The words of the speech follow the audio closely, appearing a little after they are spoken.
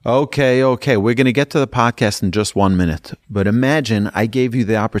Okay. We're going to get to the podcast in just 1 minute. But imagine I gave you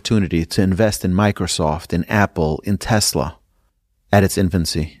the opportunity to invest in Microsoft, in Apple, in Tesla at its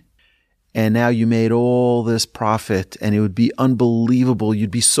infancy. And now you made all this profit and it would be unbelievable.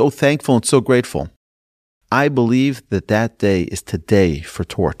 You'd be so thankful and so grateful. I believe that day is today for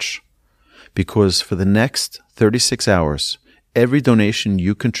Torch. Because for the next 36 hours, every donation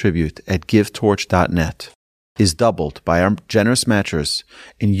you contribute at givetorch.net is doubled by our generous matchers,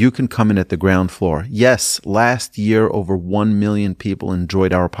 and you can come in at the ground floor. Yes, last year over 1 million people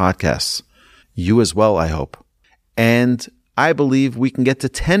enjoyed our podcasts. You as well, I hope. And I believe we can get to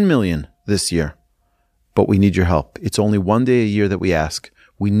 10 million this year. But we need your help. It's only 1 day a year that we ask.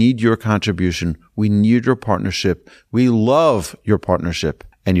 We need your contribution. We need your partnership. We love your partnership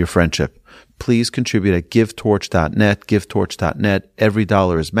and your friendship. Please contribute at givetorch.net, givetorch.net. Every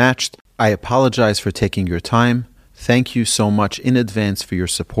dollar is matched. I apologize for taking your time. Thank you so much in advance for your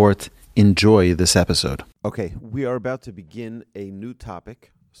support. Enjoy this episode. Okay, we are about to begin a new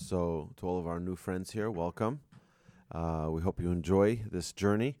topic. So to all of our new friends here, welcome. We hope you enjoy this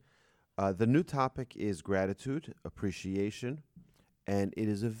journey. The new topic is gratitude, appreciation, and it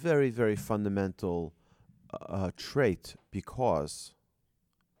is a very, very fundamental trait because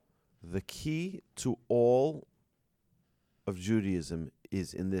the key to all of Judaism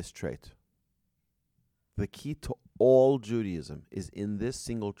is in this trait. The key to all Judaism is in this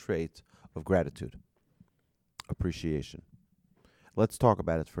single trait of gratitude, appreciation. Let's talk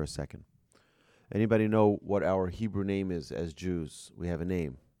about it for a second. Anybody know what our Hebrew name is as Jews? We have a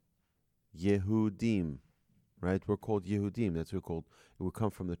name. Yehudim, right? We're called Yehudim. That's what we're called. We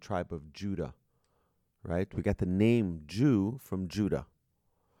come from the tribe of Judah, right? We got the name Jew from Judah.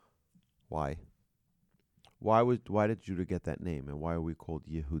 Why? Why did Judah get that name? And why are we called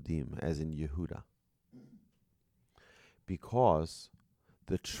Yehudim, as in Yehuda? Because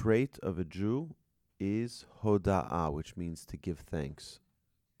the trait of a Jew is hoda'ah, which means to give thanks,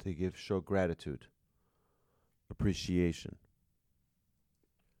 show gratitude, appreciation.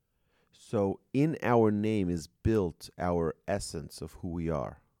 So in our name is built our essence of who we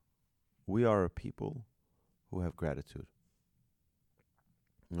are. We are a people who have gratitude.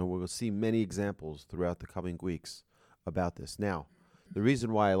 And we'll see many examples throughout the coming weeks about this. Now, the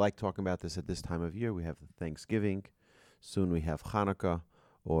reason why I like talking about this at this time of year, we have Thanksgiving, soon we have Hanukkah,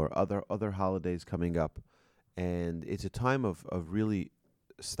 or other holidays coming up. And it's a time of really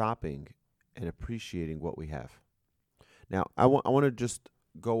stopping and appreciating what we have. Now, I want to just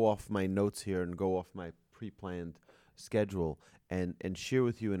go off my notes here and go off my pre-planned schedule and share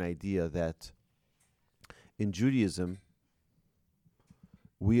with you an idea that in Judaism,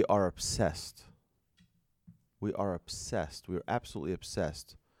 we are obsessed. We are absolutely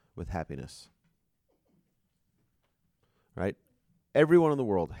obsessed with happiness. Right? Everyone in the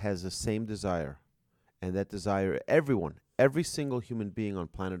world has the same desire. And that desire, every single human being on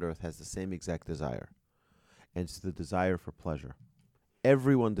planet Earth has the same exact desire. And it's the desire for pleasure.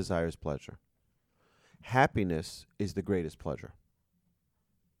 Everyone desires pleasure. Happiness is the greatest pleasure.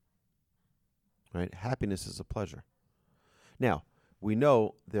 Right? Happiness is a pleasure. Now, we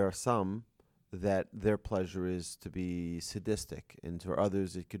know there are some that their pleasure is to be sadistic, and for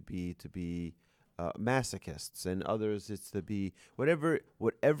others it could be to be masochists, and others it's to be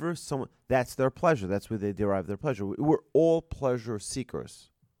whatever someone, that's their pleasure. That's where they derive their pleasure. We're all pleasure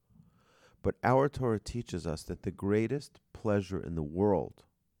seekers. But our Torah teaches us that the greatest pleasure in the world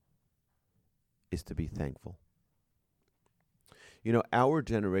is to be thankful. You know, our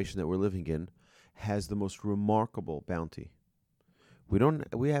generation that we're living in has the most remarkable bounty.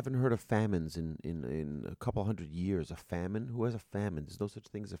 We haven't heard of famines in a couple hundred years. A famine? Who has a famine? There's no such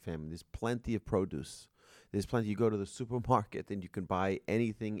thing as a famine. There's plenty of produce. There's plenty. You go to the supermarket and you can buy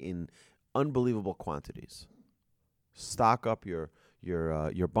anything in unbelievable quantities. Stock up your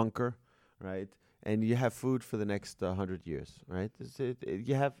bunker, right? And you have food for the next 100 years, right?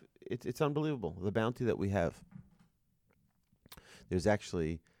 It's unbelievable, the bounty that we have. There's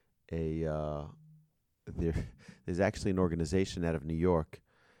actually there's actually an organization out of New York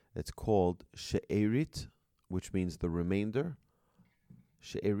that's called She'erit, which means the remainder.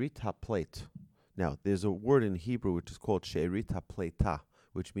 She'erit HaPlate. Now, there's a word in Hebrew which is called She'erit HaPleita,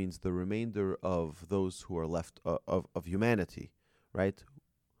 which means the remainder of those who are left of humanity, right?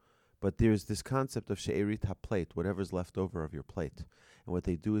 But there's this concept of She'erit HaPlate, whatever's left over of your plate. And what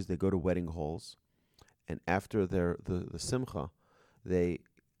they do is they go to wedding halls, and after the simcha, they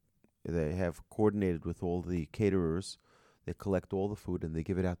have coordinated with all the caterers. They collect all the food and they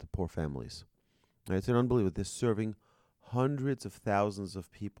give it out to poor families. Now, it's an unbelievable. They're serving hundreds of thousands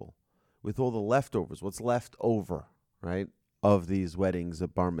of people with all the leftovers, what's left over, right? of these weddings,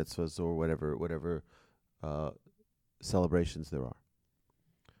 of bar mitzvahs, or whatever celebrations there are.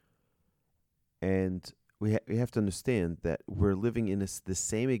 And we have to understand that we're living in the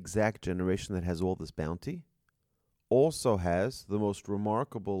same exact generation that has all this bounty, also has the most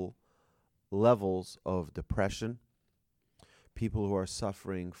remarkable levels of depression, people who are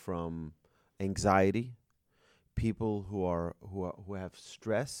suffering from anxiety, people who have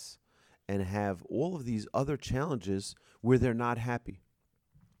stress and have all of these other challenges where they're not happy.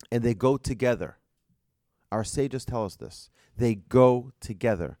 And they go together. Our sages tell us this. They go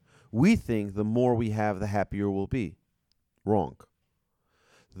together. We think the more we have, the happier we'll be. Wrong.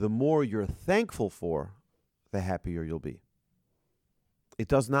 The more you're thankful for, the happier you'll be. It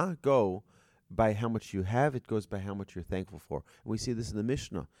does not go by how much you have, it goes by how much you're thankful for. And we see this in the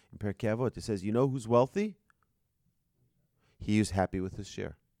Mishnah, in Pirkei Avot. It says, you know who's wealthy? He is happy with his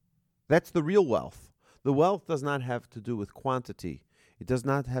share. That's the real wealth. The wealth does not have to do with quantity. It does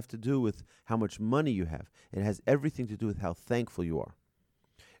not have to do with how much money you have. It has everything to do with how thankful you are.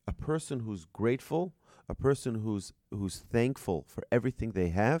 A person who's grateful, a person who's thankful for everything they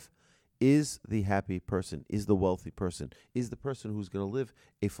have, is the happy person, is the wealthy person, is the person who's going to live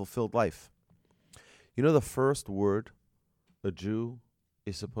a fulfilled life. You know the first word a Jew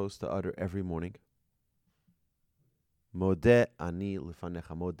is supposed to utter every morning? Modeh ani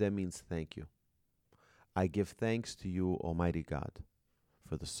lefanecha. Modeh means thank you. I give thanks to you, Almighty God,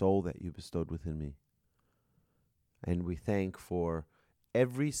 for the soul that you bestowed within me. And we thank for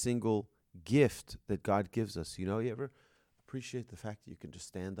every single gift that God gives us. You know, you ever appreciate the fact that you can just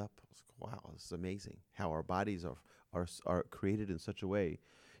stand up? It's like, wow, this is amazing. How our bodies are created in such a way.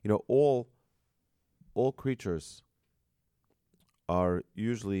 You know, all creatures are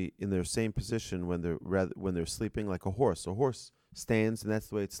usually in their same position when they're sleeping, like a horse. A horse stands, and that's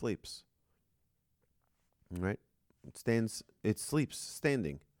the way it sleeps. Right? It sleeps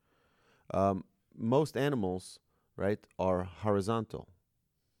standing. Most animals, right, are horizontal,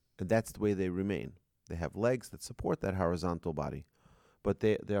 and that's the way they remain. They have legs that support that horizontal body, but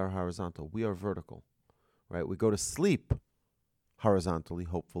they are horizontal. We are vertical, right? We go to sleep horizontally,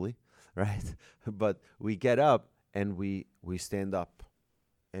 hopefully, right? But we get up and we stand up,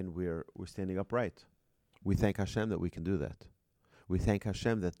 and we're standing upright. We thank Hashem that we can do that. We thank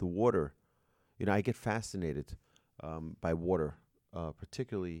Hashem that the water, you know, I get fascinated by water,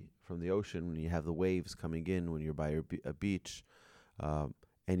 particularly from the ocean when you have the waves coming in, when you're by a beach,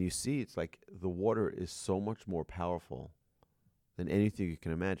 and you see it's like the water is so much more powerful than anything you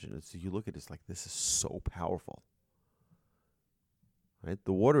can imagine. So you look at it, it's like, this is so powerful. Right?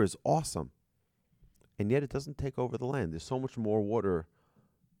 The water is awesome. And yet it doesn't take over the land. There's so much more water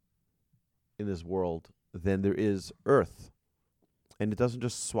in this world than there is earth. And it doesn't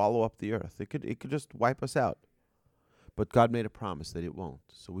just swallow up the earth. It could just wipe us out. But God made a promise that it won't.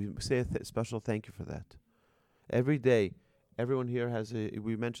 So we say a special thank you for that. Every day, everyone here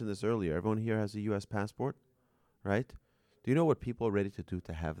we mentioned this earlier, everyone here has a U.S. passport, right? Do you know what people are ready to do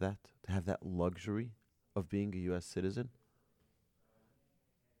to have that? To have that luxury of being a U.S. citizen?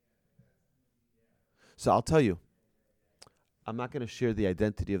 So I'll tell you, I'm not going to share the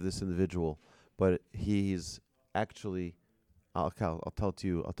identity of this individual, but he's actually, I'll tell it to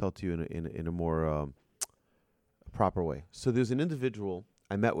you in a more proper way. So there's an individual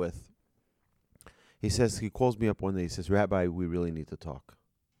I met with. He calls me up one day. He says, Rabbi, we really need to talk.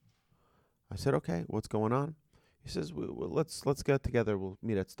 I said, okay, what's going on? He says, let's get together. We'll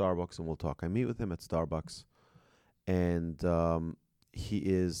meet at Starbucks and we'll talk. I meet with him at Starbucks, and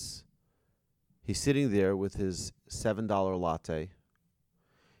he's sitting there with his $7 latte.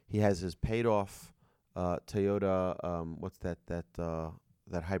 He has his paid off Toyota. What's that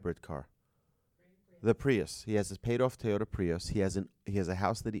hybrid car? The Prius. He has his paid off Toyota Prius. He has a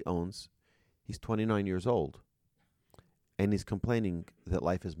house that he owns. He's 29 years old, and he's complaining that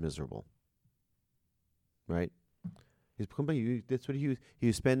life is miserable. Right? He's complaining. That's what he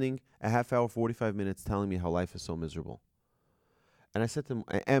was spending a half hour, 45 minutes telling me how life is so miserable. And I said to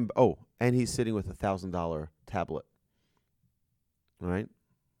him, and he's sitting with $1,000 tablet. All right?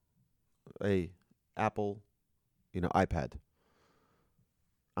 A Apple, iPad.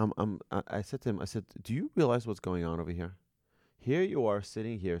 I said to him, do you realize what's going on over here? Here you are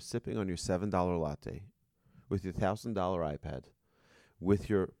sitting here sipping on your $7 latte with your $1,000 iPad, with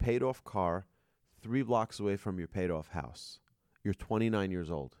your paid off car 3 blocks away from your paid off house. You're 29 years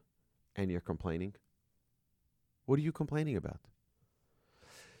old and you're complaining. What are you complaining about?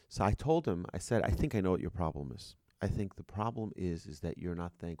 So I told him, I said, I think I know what your problem is. I think the problem is that you're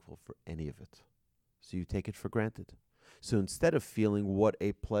not thankful for any of it. So you take it for granted. So instead of feeling what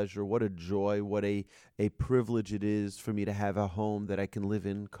a pleasure, what a joy, what a privilege it is for me to have a home that I can live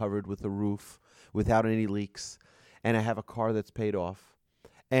in, covered with a roof, without any leaks, and I have a car that's paid off,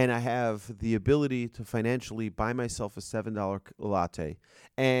 and I have the ability to financially buy myself a $7 latte,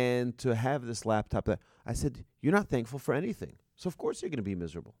 and to have this laptop, that I said, you're not thankful for anything. So of course you're going to be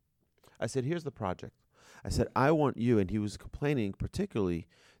miserable. I said, here's the project. I said, I want you, and he was complaining particularly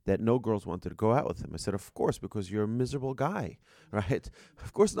that no girls wanted to go out with him. I said, of course, because you're a miserable guy, right?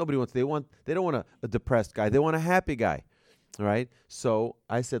 Of course nobody wants, they don't want a depressed guy. They want a happy guy, right? So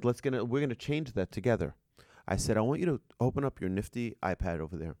I said, we're going to change that together. I said, I want you to open up your nifty iPad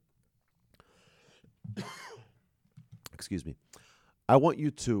over there. Excuse me. I want you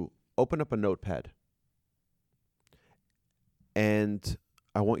to open up a notepad, and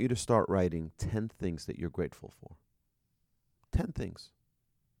I want you to start writing 10 things that you're grateful for. 10 things.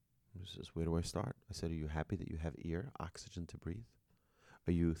 He says, where do I start? I said, are you happy that you have air, oxygen to breathe?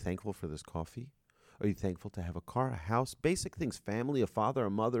 Are you thankful for this coffee? Are you thankful to have a car, a house, basic things, family, a father, a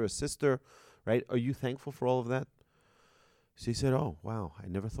mother, a sister, right? Are you thankful for all of that? So he said, oh, wow, I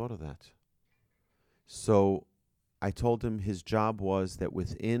never thought of that. So I told him his job was that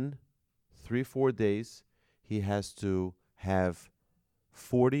within 3-4 days, he has to have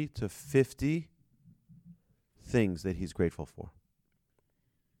 40 to 50 things that he's grateful for.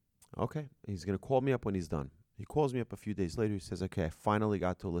 Okay, he's going to call me up when he's done. He calls me up a few days later. He says, okay, I finally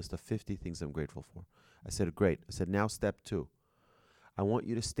got to a list of 50 things I'm grateful for. I said, great. I said, now step 2. I want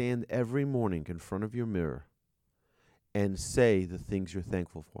you to stand every morning in front of your mirror and say the things you're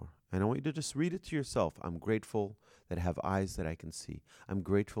thankful for. And I want you to just read it to yourself. I'm grateful that I have eyes that I can see. I'm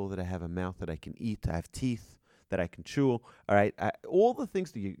grateful that I have a mouth that I can eat. I have teeth that I can chew. All right, all the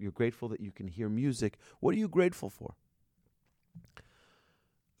things that you're grateful that you can hear music. What are you grateful for?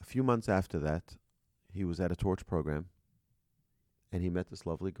 A few months after that, he was at a torch program, and he met this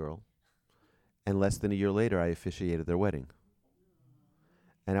lovely girl. And less than a year later, I officiated their wedding.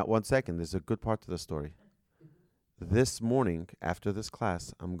 And at 1 second, there's a good part to the story. This morning, after this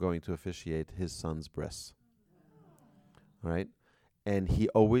class, I'm going to officiate his son's bris. All right? And he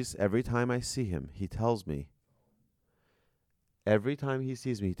always, every time I see him, he tells me, every time he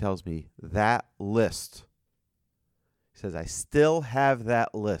sees me, he tells me, that list. He says, I still have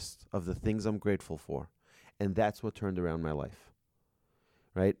that list of the things I'm grateful for. And that's what turned around my life.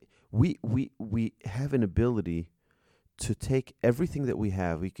 Right? We have an ability to take everything that we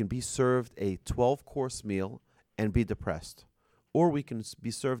have. We can be served a 12-course meal and be depressed. Or we can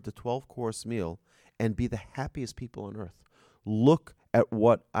be served a 12-course meal and be the happiest people on earth. Look at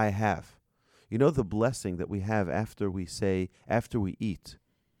what I have. You know the blessing that we have after we eat.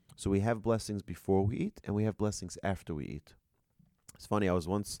 So we have blessings before we eat, and we have blessings after we eat. It's funny. I was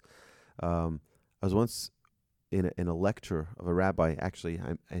once in a lecture of a rabbi. Actually,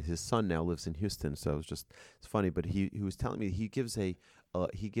 his son now lives in Houston, so it's funny. But he was telling me he gives a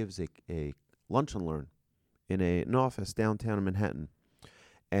lunch and learn in an office downtown in Manhattan,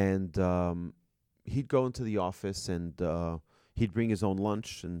 and he'd go into the office and he'd bring his own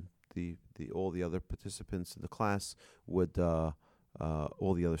lunch, and all the other participants in the class would.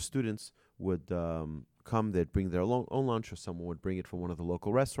 All the other students would come. They'd bring their own lunch, or someone would bring it from one of the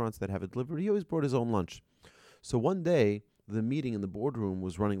local restaurants that have it delivered. He always brought his own lunch. So one day, the meeting in the boardroom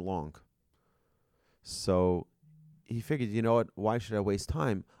was running long. So he figured, you know what, why should I waste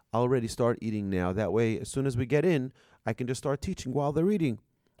time? I'll already start eating now. That way, as soon as we get in, I can just start teaching while they're eating,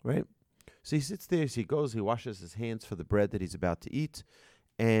 right? So he sits there, he washes his hands for the bread that he's about to eat.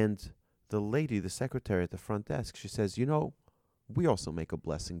 And the lady, the secretary at the front desk, she says, you know, we also make a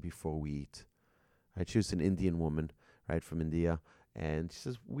blessing before we eat. Right? She was an Indian woman, right, from India. And she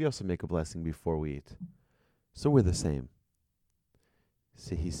says, we also make a blessing before we eat. So we're the same.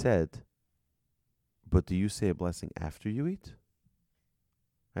 See, he said, but do you say a blessing after you eat?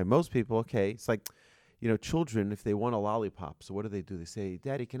 Right? Most people, okay, it's like, children, if they want a lollipop, so what do? They say,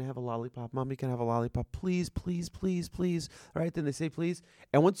 Daddy, can I have a lollipop? Mommy, can I have a lollipop? Please, please, please, please. All right, then they say please.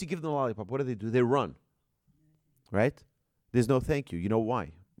 And once you give them the lollipop, what do? They run. Right? There's no thank you. You know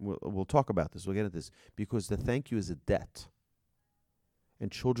why? We'll talk about this. We'll get into this. Because the thank you is a debt. And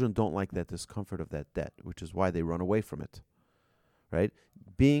children don't like that discomfort of that debt, which is why they run away from it. Right?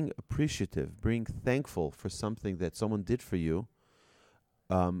 Being appreciative, being thankful for something that someone did for you,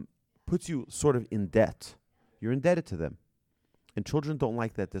 puts you sort of in debt. You're indebted to them. And children don't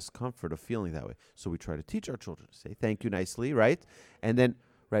like that discomfort of feeling that way. So we try to teach our children to say thank you nicely, right? And then,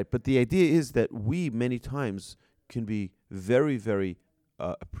 right, but the idea is that we many times can be very, very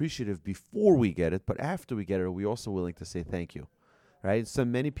appreciative before we get it, but after we get it, are we also willing to say thank you, right? So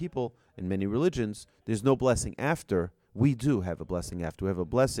many people in many religions, there's no blessing after, We do have a blessing after. We have a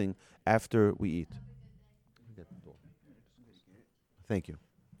blessing after we eat. Thank you.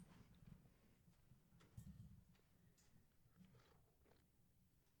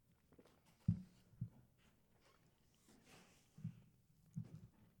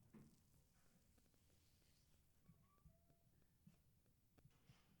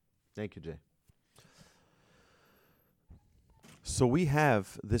 Thank you, Jay. So we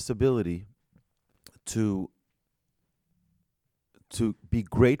have this ability to be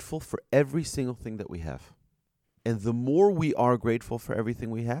grateful for every single thing that we have. And the more we are grateful for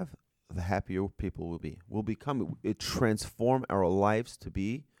everything we have, the happier people will be. It transform our lives to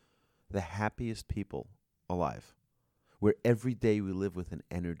be the happiest people alive. Where every day we live with an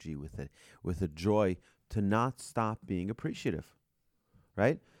energy, with a joy to not stop being appreciative.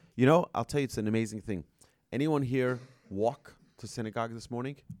 Right? You know, I'll tell you, it's an amazing thing. Anyone here walk to synagogue this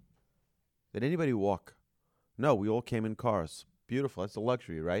morning? Did anybody walk? No, we all came in cars. Beautiful. That's a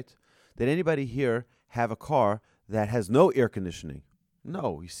luxury, right? Did anybody here have a car that has no air conditioning?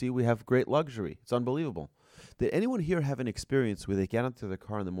 No. You see, we have great luxury. It's unbelievable. Did anyone here have an experience where they get into their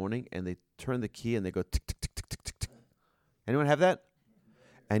car in the morning and they turn the key and they go tick, tick, tick, tick, tick, tick, tick? Anyone have that?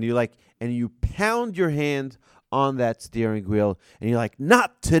 And you pound your hand on that steering wheel and you're like,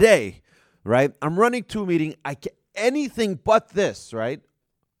 not today, right? I'm running to a meeting. I can't, anything but this, right?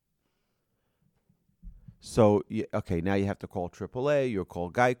 So, now you have to call AAA, you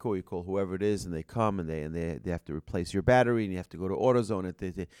call Geico, you call whoever it is, and they come and they have to replace your battery, and you have to go to AutoZone.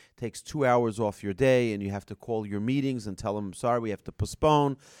 It takes 2 hours off your day, and you have to call your meetings and tell them, sorry, we have to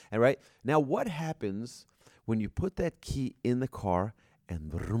postpone. And right now, what happens when you put that key in the car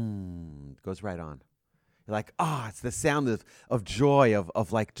and vroom, it goes right on? You're like, it's the sound of joy,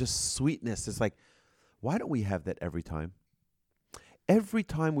 of like just sweetness. It's like, why don't we have that every time? Every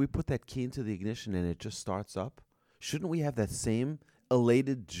time we put that key into the ignition and it just starts up, shouldn't we have that same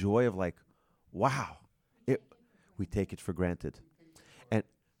elated joy of like, wow, we take it for granted. And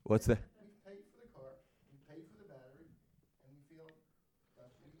what's that? We pay for the car, we pay for the battery, and we feel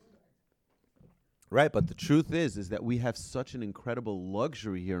that's what we do. Right, but the truth is that we have such an incredible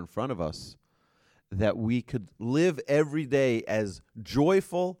luxury here in front of us that we could live every day as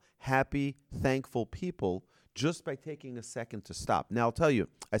joyful, happy, thankful people just by taking a second to stop. Now, I'll tell you,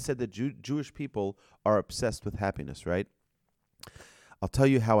 I said that Jewish people are obsessed with happiness, right? I'll tell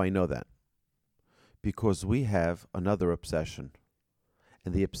you how I know that. Because we have another obsession,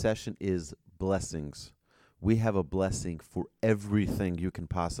 and the obsession is blessings. We have a blessing for everything you can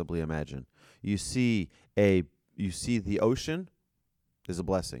possibly imagine. You see the ocean, there's a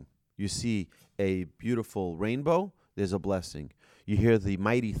blessing. You see a beautiful rainbow, there's a blessing. You hear the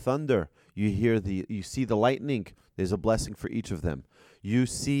mighty thunder, you see the lightning, there's a blessing for each of them. You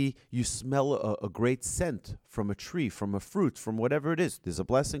smell a great scent from a tree, from a fruit, from whatever it is, there's a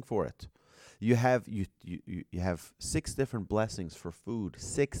blessing for it. You have 6 different blessings for food,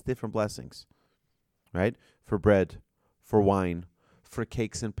 6 different blessings, right? For bread, for wine, for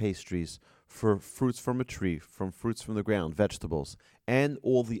cakes and pastries, for fruits from a tree, from fruits from the ground, vegetables, and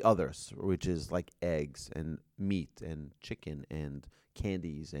all the others, which is like eggs and meat and chicken and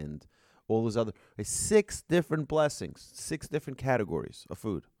candies and all those other 6 different blessings, 6 different categories of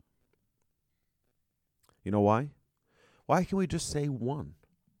food. You know why? Why can't we just say one?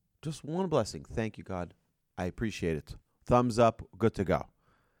 Just one blessing. Thank you, God. I appreciate it. Thumbs up, good to go.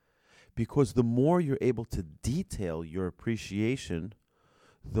 Because the more you're able to detail your appreciation,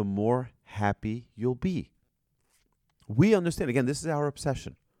 the more happy you'll be. We understand, again, this is our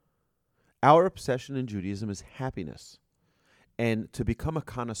obsession. Our obsession in Judaism is happiness. And to become a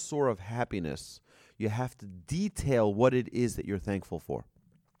connoisseur of happiness, you have to detail what it is that you're thankful for.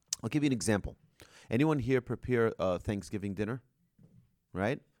 I'll give you an example. Anyone here prepare Thanksgiving dinner?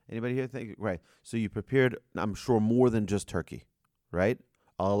 Right? Anybody here think? Right. So you prepared, I'm sure, more than just turkey, right?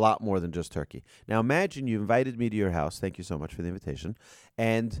 A lot more than just turkey. Now imagine you invited me to your house. Thank you so much for the invitation.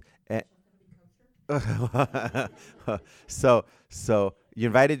 And so you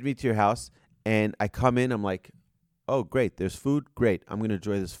invited me to your house, and I come in. I'm like, oh, great. There's food. Great. I'm going to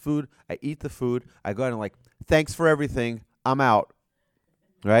enjoy this food. I eat the food. I go out and I'm like, thanks for everything. I'm out.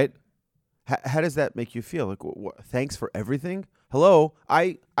 Right? How does that make you feel? Like, thanks for everything? Hello,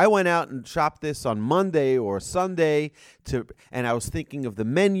 I went out and shopped this on Monday or Sunday, and I was thinking of the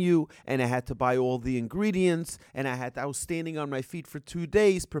menu, and I had to buy all the ingredients, and I was standing on my feet for 2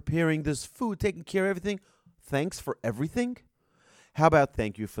 days preparing this food, taking care of everything. Thanks for everything? How about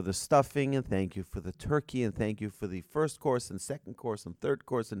thank you for the stuffing, and thank you for the turkey, and thank you for the first course and second course and third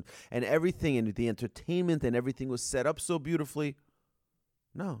course and everything, and the entertainment, and everything was set up so beautifully.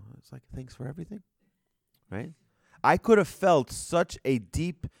 No, it's like, thanks for everything, right? I could have felt such a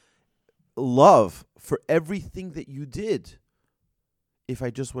deep love for everything that you did if I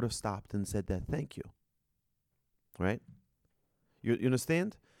just would have stopped and said that thank you. Right? You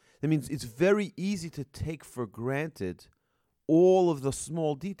understand? That means it's very easy to take for granted all of the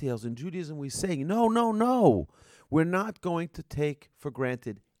small details. In Judaism, we say, no. We're not going to take for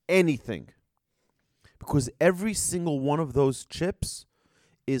granted anything. Because every single one of those chips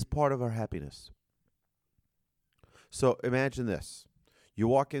is part of our happiness. So imagine this. You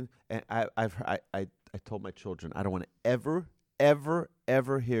walk in, and I told my children, I don't want to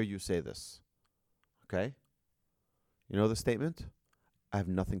ever hear you say this. Okay? You know the statement? I have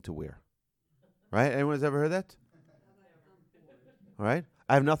nothing to wear. Right? Anyone's ever heard that? All right?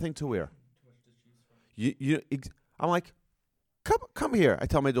 I have nothing to wear. I'm like, come here. I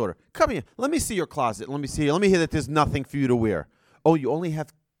tell my daughter, come here. Let me see your closet. Let me hear that there's nothing for you to wear. Oh, you only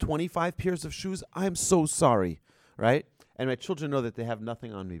have 25 pairs of shoes? I'm so sorry. Right? And my children know that they have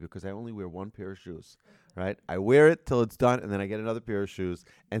nothing on me because I only wear one pair of shoes. Right? I wear it till it's done, and then I get another pair of shoes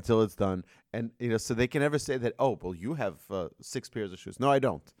until it's done. And so they can never say that, oh, well, you have 6 pairs of shoes. No, I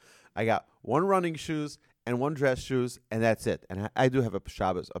don't. I got one running shoes and one dress shoes, and that's it. And I do have a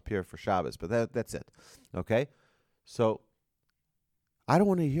pair for Shabbos, but that's it. Okay? So I don't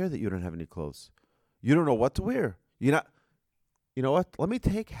want to hear that you don't have any clothes. You don't know what to wear. You know what? Let me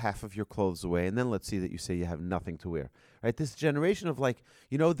take half of your clothes away, and then let's see that you say you have nothing to wear. Right? This generation of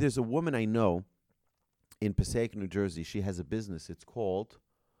there's a woman I know in Passaic, New Jersey. She has a business. It's called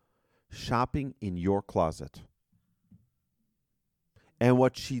Shopping in Your Closet. And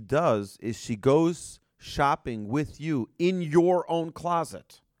what she does is she goes shopping with you in your own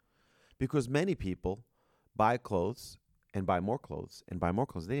closet. Because many people buy clothes and buy more clothes and buy more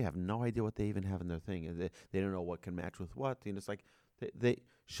clothes. They have no idea what they even have in their thing. They don't know what can match with what. It's like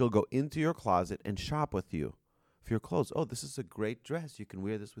she'll go into your closet and shop with you for your clothes. Oh, this is a great dress. You can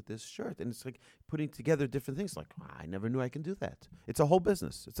wear this with this shirt. And it's like putting together different things. Like, I never knew I can do that. It's a whole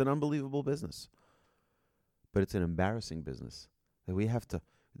business. It's an unbelievable business. But it's an embarrassing business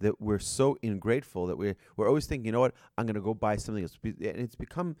that we're so ingrateful that we're always thinking, you know what, I'm going to go buy something else. And it's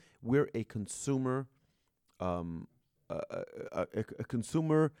become, we're a consumer,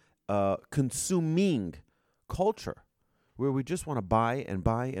 consuming culture where we just want to buy and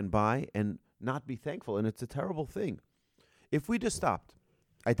buy and buy and not be thankful. And it's a terrible thing. If we just stopped,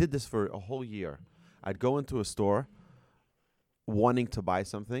 I did this for a whole year. I'd go into a store wanting to buy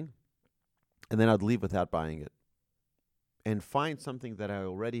something, and then I'd leave without buying it. And find something that I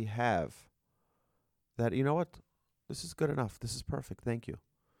already have that, you know what, this is good enough. This is perfect. Thank you.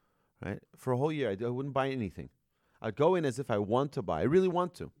 Right? For a whole year, I wouldn't buy anything. I'd go in as if I want to buy. I really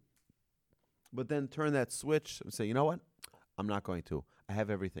want to. But then turn that switch and say, you know what? I'm not going to. I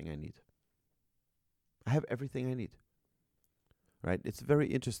have everything I need. I have everything I need. Right? It's very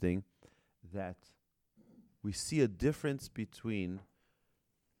interesting that we see a difference between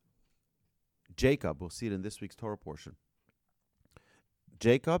Jacob. We'll see it in this week's Torah portion.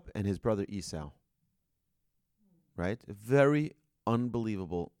 Jacob and his brother Esau. Right? A very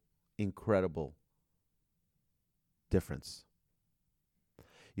unbelievable, incredible difference.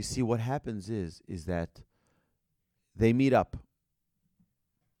 You see, what happens is that they meet up.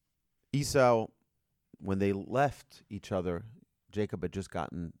 Esau, when they left each other, Jacob had just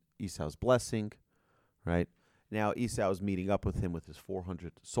gotten Esau's blessing, right? Now Esau's meeting up with him with his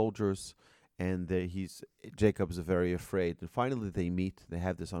 400 soldiers, and Jacob's very afraid. And finally they meet. They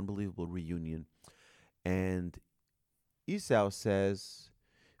have this unbelievable reunion. And Esau says,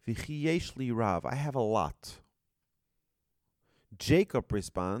 V'chi yesh li rav, I have a lot. Jacob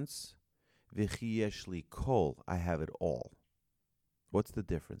responds, V'chi yesh li kol, I have it all. What's the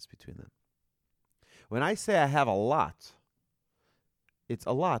difference between them? When I say I have a lot, it's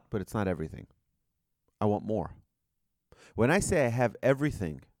a lot, but it's not everything. I want more. When I say I have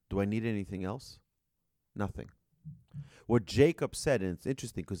everything, do I need anything else? Nothing. What Jacob said, and it's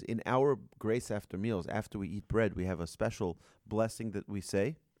interesting because in our grace after meals, after we eat bread, we have a special blessing that we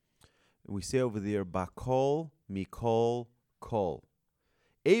say. And we say over there, Bakol, Mikol, Kol.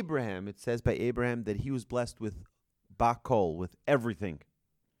 Abraham, it says by Abraham that he was blessed with Bakol, with everything.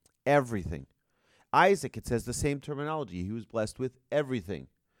 Everything. Isaac, it says the same terminology. He was blessed with everything.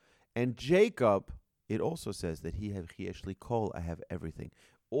 And Jacob, it also says that he had Chiyeshli Kol, I have everything.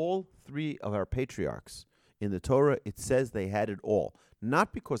 All three of our patriarchs in the Torah, it says they had it all.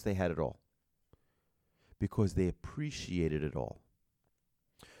 Not because they had it all. Because they appreciated it all.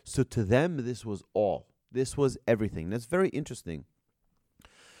 So to them, this was all. This was everything. That's very interesting.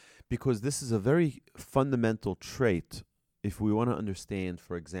 Because this is a very fundamental trait if we want to understand,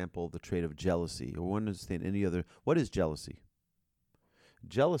 for example, the trait of jealousy, or want to understand any other, what is jealousy?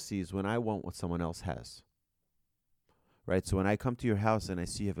 Jealousy is when I want what someone else has. Right? So when I come to your house and I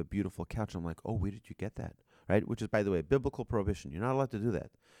see you have a beautiful couch, I'm like, oh, where did you get that? Right? Which is, by the way, biblical prohibition. You're not allowed to do that.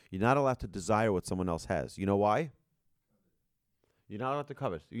 You're not allowed to desire what someone else has. You know why? You're not allowed to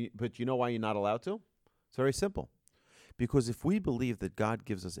covet. But you know why you're not allowed to? It's very simple. Because if we believe that God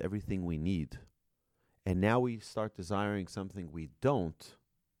gives us everything we need, and now we start desiring something we don't,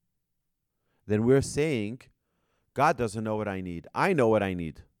 then we're saying, God doesn't know what I need. I know what I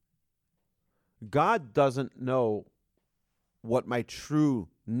need. God doesn't know what my true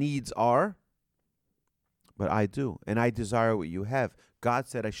needs are, but I do. And I desire what you have. God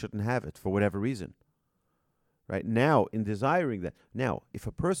said I shouldn't have it for whatever reason. Right? Now, in desiring that, now, if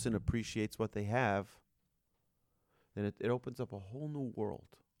a person appreciates what they have, then it opens up a whole new world.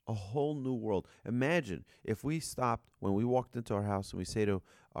 A whole new world. Imagine if we stopped when we walked into our house and we say to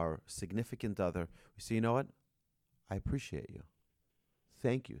our significant other, we say, you know what? I appreciate you.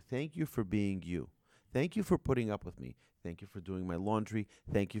 Thank you. Thank you for being you. Thank you for putting up with me. Thank you for doing my laundry.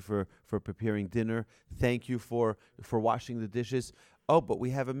 Thank you for preparing dinner. Thank you for washing the dishes. Oh, but we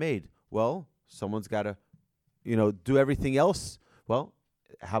have a maid. Well, someone's got to, do everything else. Well,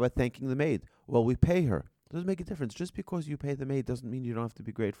 how about thanking the maid? Well, we pay her. Doesn't make a difference. Just because you pay the maid doesn't mean you don't have to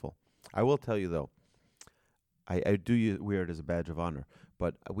be grateful. I will tell you, though, I do wear it as a badge of honor,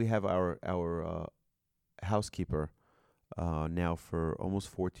 but we have our housekeeper now for almost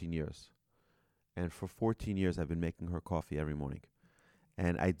 14 years. And for 14 years, I've been making her coffee every morning.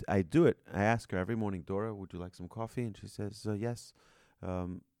 And I do it. I ask her every morning, Dora, would you like some coffee? And she says, yes.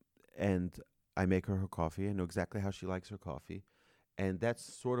 And I make her coffee. I know exactly how she likes her coffee. And that's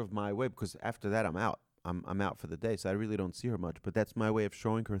sort of my way, because after that, I'm out. I'm out for the day, so I really don't see her much. But that's my way of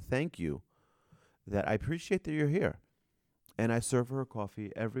showing her thank you, that I appreciate that you're here. And I serve her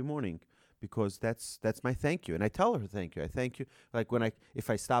coffee every morning, because that's my thank you. And I tell her thank you. I thank you. Like if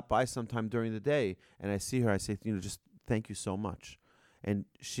I stop by sometime during the day and I see her, I say, just thank you so much. And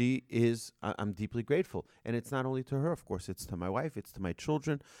she is, I'm deeply grateful. And it's not only to her, of course, it's to my wife, it's to my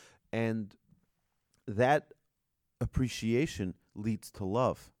children. And that appreciation leads to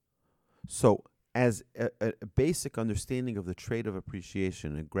love. So as a basic understanding of the trait of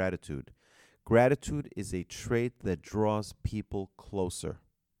appreciation and gratitude is a trait that draws people closer.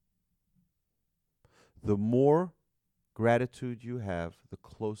 The more gratitude you have, the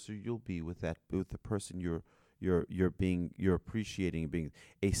closer you'll be with the person you're appreciating, being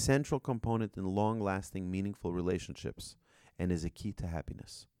a central component in long-lasting, meaningful relationships, and is a key to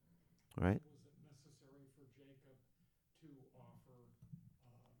happiness. All right? Was it necessary for Jacob to offer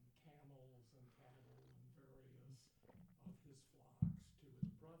camels and cattle and various of his flocks to his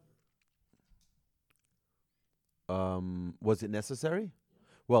brother? Was it necessary?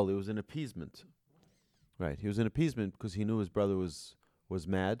 Well, it was an appeasement. Right. He was an appeasement because he knew his brother was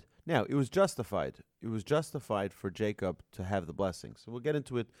mad. Now, it was justified. It was justified for Jacob to have the blessing. So we'll get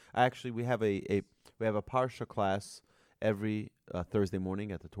into it. Actually, we have a Parsha class every Thursday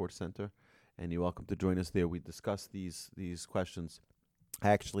morning at the Torch Center, and you're welcome to join us there. We discuss these questions. I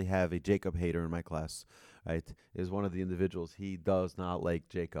actually have a Jacob hater in my class. Right, is one of the individuals. He does not like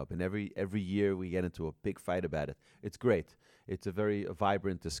Jacob, and every year we get into a big fight about it. It's great. It's a very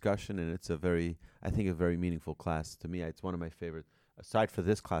vibrant discussion, and it's a very meaningful class. To me, it's one of my favorite. Aside for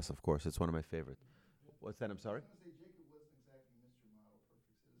this class, of course, it's one of my favorite. What's that? I'm sorry? I was going to say Jacob wasn't exactly Mr. Model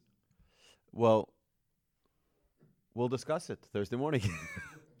Perfect Citizen. Well, we'll discuss it Thursday morning.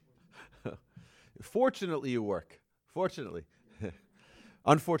 Fortunately, you work. Fortunately.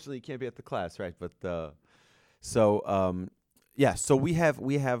 Unfortunately, you can't be at the class, right? But so we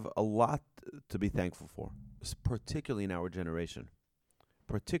have a lot to be thankful for, particularly in our generation.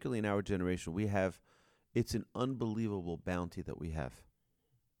 It's an unbelievable bounty that we have.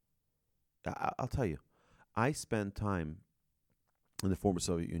 I'll tell you, I spent time in the former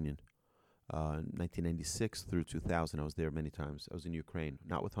Soviet Union, 1996 through 2000. I was there many times. I was in Ukraine,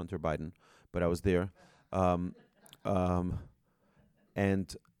 not with Hunter Biden, but I was there.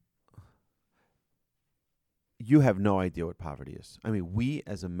 And you have no idea what poverty is. I mean, we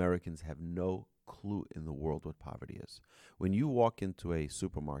as Americans have no clue in the world what poverty is. When you walk into a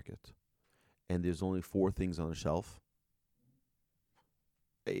supermarket and there's only 4 things on the shelf,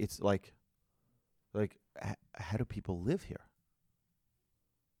 it's like how do people live here?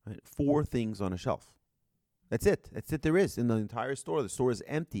 Right? 4 things on a shelf. That's it. That's it there is in the entire store. The store is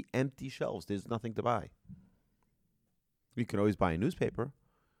empty shelves. There's nothing to buy. You can always buy a newspaper,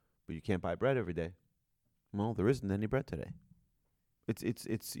 but you can't buy bread every day. Well, there isn't any bread today.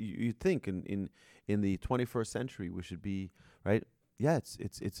 It's you think in the 21st century we should be right. Yeah,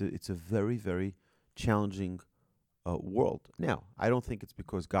 it's a very very challenging world. Now, I don't think it's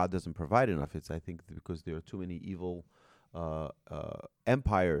because God doesn't provide enough. I think because there are too many evil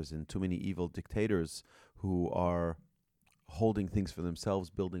empires and too many evil dictators who are holding things for themselves,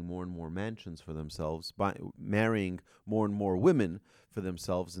 building more and more mansions for themselves, marrying more and more women for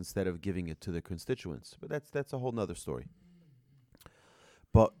themselves instead of giving it to their constituents. But that's a whole nother story.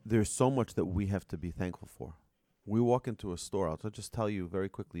 But there's so much that we have to be thankful for. We walk into a store. I'll just tell you very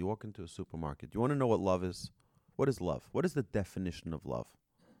quickly. You walk into a supermarket. You want to know what love is? What is love? What is the definition of love?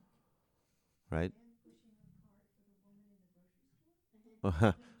 Right?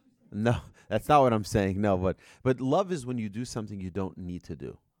 No, that's not what I'm saying. No, but love is when you do something you don't need to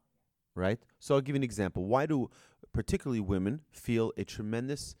do. Right? So I'll give you an example. Why do particularly women feel a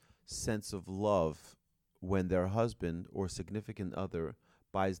tremendous sense of love when their husband or significant other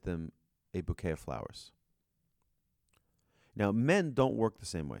buys them a bouquet of flowers? Now, men don't work the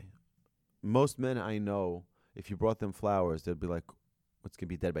same way. Most men I know, if you brought them flowers, they'd be like, "What's going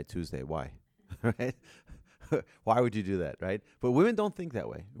to be dead by Tuesday? Why?" Right? Why would you do that, right? But women don't think that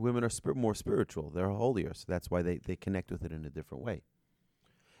way. Women are more spiritual. They're holier, so that's why they connect with it in a different way.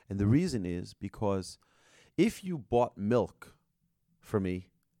 And the reason is because if you bought milk for me,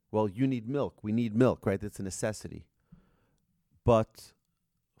 well, you need milk. We need milk, right? That's a necessity. But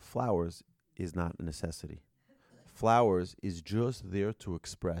flowers is not a necessity. Flowers is just there to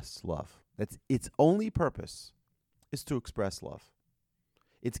express love. That's its only purpose, is to express love.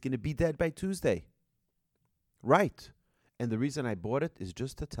 It's going to be dead by Tuesday. Right. And the reason I bought it is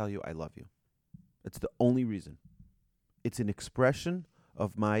just to tell you I love you. It's the only reason. It's an expression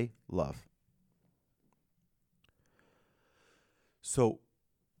of my love. So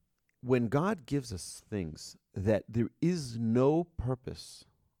when God gives us things that there is no purpose,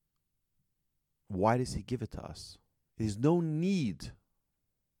 why does he give it to us? There's no need.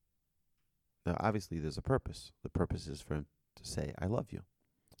 Now, obviously, there's a purpose. The purpose is for him to say, I love you.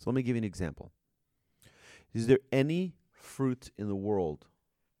 So let me give you an example. Is there any fruit in the world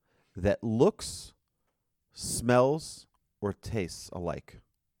that looks, smells, or tastes alike?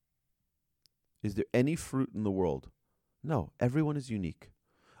 Is there any fruit in the world? No, everyone is unique.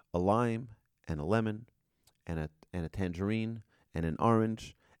 A lime and a lemon and a tangerine and an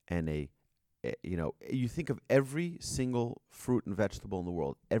orange and you think of every single fruit and vegetable in the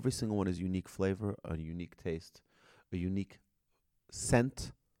world. Every single one has a unique flavor, a unique taste, a unique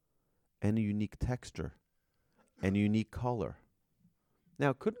scent, and a unique texture, and a unique color.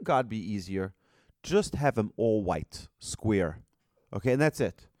 Now, couldn't God be easier? Just have them all white, square. Okay, and that's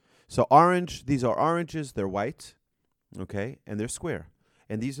it. So orange, these are oranges, they're white, okay, and they're square.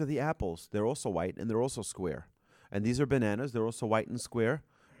 And these are the apples, they're also white, and they're also square. And these are bananas, they're also white and square,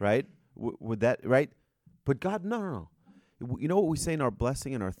 right? Would that, right? But God, no. You know what we say in our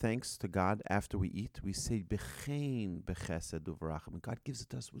blessing and our thanks to God after we eat? We say, B'chein b'chesed u'v'racham. And God gives it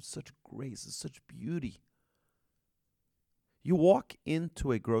to us with such grace and such beauty. You walk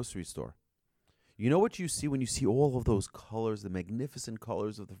into a grocery store. You know what you see when you see all of those colors, the magnificent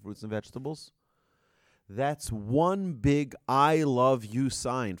colors of the fruits and vegetables? That's one big I love you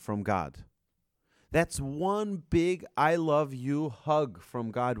sign from God. That's one big I love you hug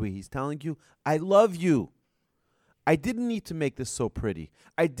from God where he's telling you, I love you. I didn't need to make this so pretty.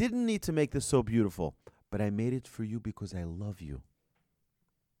 I didn't need to make this so beautiful. But I made it for you because I love you.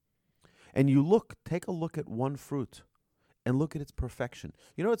 And take a look at one fruit and look at its perfection.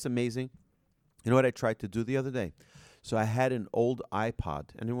 You know what's amazing? You know what I tried to do the other day? So I had an old iPod.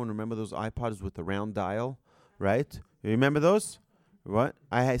 Anyone remember those iPods with the round dial, right? You remember those? What?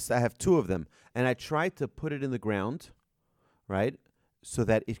 I have two of them. And I tried to put it in the ground, right, so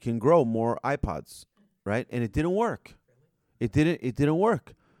that it can grow more iPods, right? And it didn't work. It didn't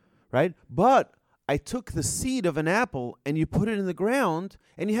work, right? But I took the seed of an apple and you put it in the ground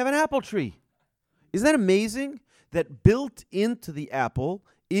and you have an apple tree. Isn't that amazing? That built into the apple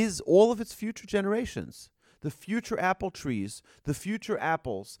is all of its future generations. The future apple trees, the future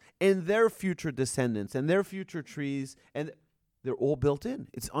apples, and their future descendants, and their future trees, and they're all built in.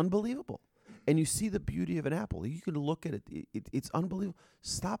 It's unbelievable. And you see the beauty of an apple. You can look at it. It's unbelievable.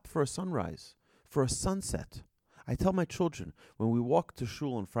 Stop for a sunrise, for a sunset. I tell my children when we walk to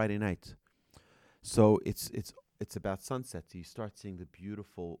shul on Friday night, so it's about sunset. You start seeing the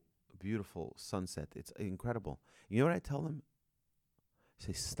beautiful, beautiful sunset. It's incredible. You know what I tell them? I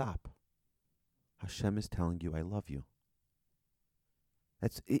say, stop. Hashem is telling you, I love you.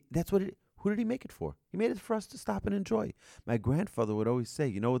 That's what it. Who did he make it for? He made it for us to stop and enjoy. My grandfather would always say,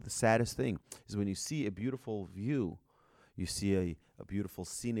 you know what the saddest thing is when you see a beautiful view, you see a beautiful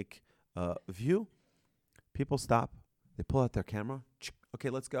scenic view, people stop, they pull out their camera, okay,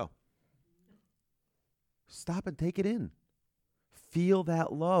 let's go. Stop and take it in. Feel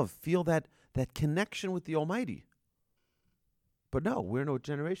that love, feel that connection with the Almighty. But no, we're in a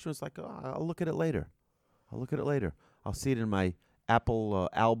generation it's like, oh, I'll look at it later. I'll see it in my Apple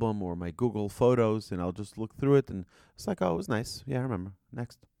album or my Google Photos, and I'll just look through it, and it's like, oh, it was nice. Yeah, I remember.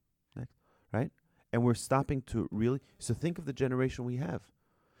 Next, right? And we're stopping to really, so think of the generation we have.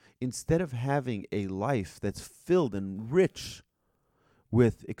 Instead of having a life that's filled and rich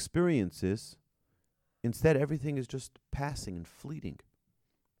with experiences, instead everything is just passing and fleeting.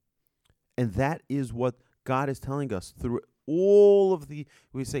 And that is what God is telling us through all of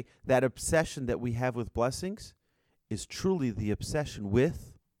we say, that obsession that we have with blessings is truly the obsession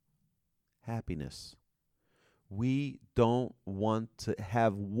with happiness. We don't want to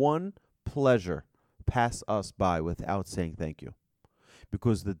have one pleasure pass us by without saying thank you.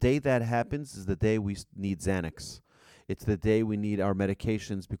 Because the day that happens is the day we need Xanax. It's the day we need our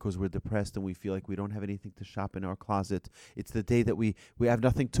medications because we're depressed and we feel like we don't have anything to shop in our closet. It's the day that we have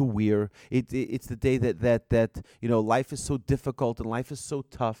nothing to wear. It's the day that life is so difficult and life is so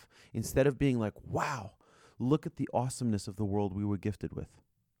tough. Instead of being like, wow, look at the awesomeness of the world we were gifted with.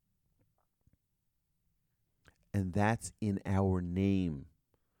 And that's in our name.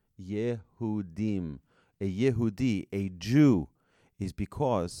 Yehudim. A Yehudi, a Jew, is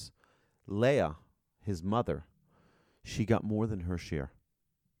because Leah, his mother, she got more than her share.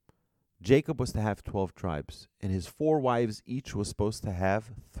 Jacob was to have 12 tribes, and his 4 wives each was supposed to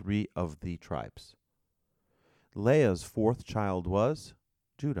have 3 of the tribes. Leah's 4th child was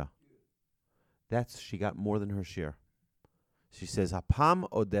Judah. She got more than her share. She says, Hapam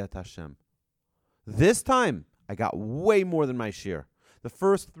odet Hashem. This time, I got way more than my share. The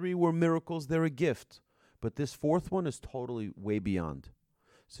first 3 were miracles, they're a gift. But this 4th one is totally way beyond.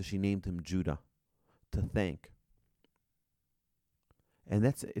 So she named him Judah, to thank. And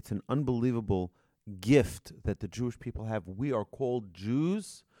it's an unbelievable gift that the Jewish people have. We are called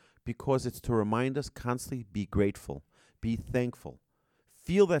Jews because it's to remind us constantly, be grateful, be thankful.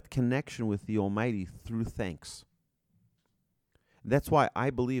 Feel that connection with the Almighty through thanks. That's why I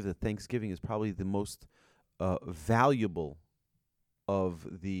believe that Thanksgiving is probably the most valuable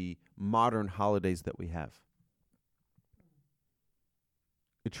of the modern holidays that we have.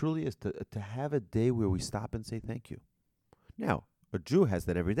 It truly is to have a day where we stop and say thank you. Now, a Jew has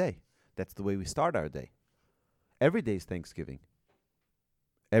that every day. That's the way we start our day. Every day is Thanksgiving.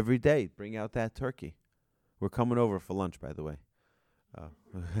 Every day, bring out that turkey. We're coming over for lunch, by the way.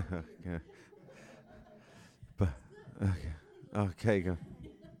 Okay, go.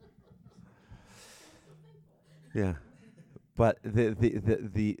 Yeah. But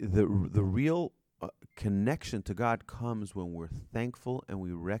the real connection to God comes when we're thankful and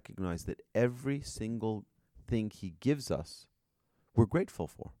we recognize that every single thing He gives us, we're grateful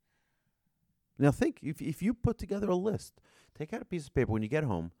for. Now think, if you put together a list, take out a piece of paper when you get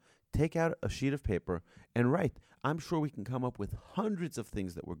home, take out a sheet of paper and write. I'm sure we can come up with hundreds of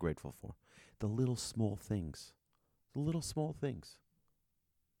things that we're grateful for. The little small things. The little small things.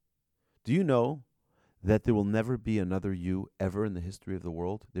 Do you know that there will never be another you ever in the history of the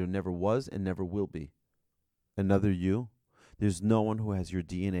world? There never was and never will be another you. There's no one who has your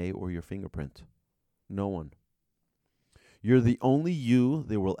DNA or your fingerprint. No one. You're the only you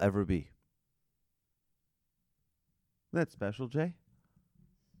there will ever be. Isn't that special, Jay?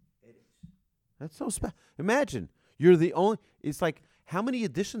 It is. That's so special. Imagine, you're the only... It's like, how many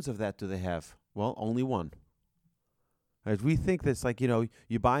editions of that do they have? Well, only one. As we think that's like, you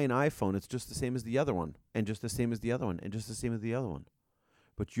buy an iPhone, it's just the same as the other one, and just the same as the other one, and just the same as the other one.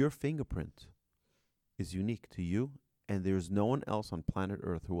 But your fingerprint is unique to you, and there's no one else on planet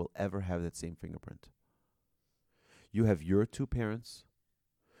Earth who will ever have that same fingerprint. You have your 2 parents,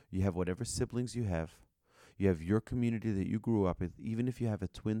 you have whatever siblings you have your community that you grew up with, even if you have a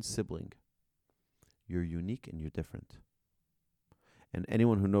twin sibling. You're unique and you're different. And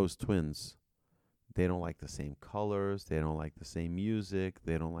anyone who knows twins, they don't like the same colors, they don't like the same music,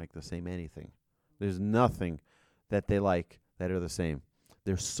 they don't like the same anything. There's nothing that they like that are the same.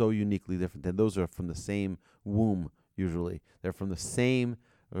 They're so uniquely different. And those are from the same womb, usually. They're from the same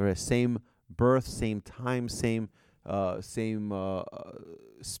birth, same time, same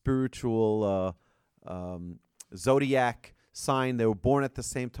spiritual zodiac sign. They were born at the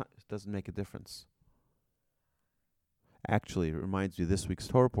same time. It doesn't make a difference. Actually, it reminds me of this week's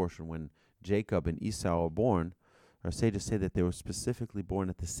Torah portion when Jacob and Esau are born. Our sages say that they were specifically born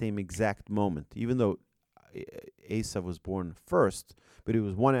at the same exact moment, even though Esau was born first, but it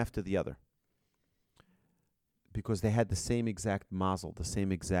was one after the other. because they had the same exact mazel, the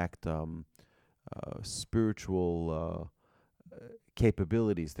same exact spiritual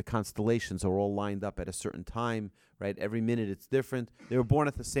capabilities. The constellations are all lined up at a certain time, right? Every minute it's different. They were born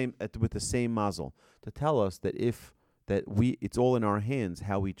with the same mazel, to tell us that it's all in our hands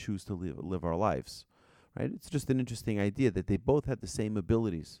how we choose to live our lives, right? It's just an interesting idea that they both had the same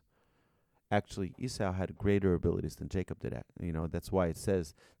abilities. Actually, Esau had greater abilities than Jacob did. That's why it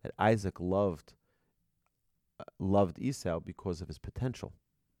says that Isaac loved Esau because of his potential.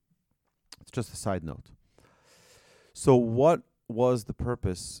 It's just a side note. So what was the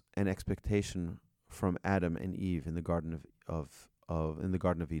purpose and expectation from Adam and Eve in the Garden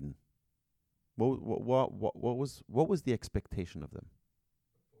of Eden? What was the expectation of them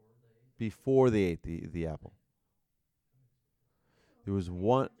before they ate the apple? There was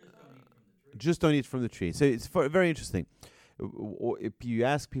one. Just don't eat from the tree. So it's very interesting. If you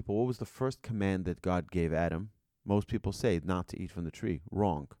ask people what was the first command that God gave Adam, most people say not to eat from the tree.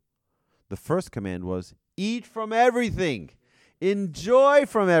 Wrong. The first command was eat from everything. Enjoy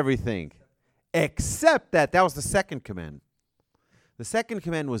from everything. Except that. That was the second command. The second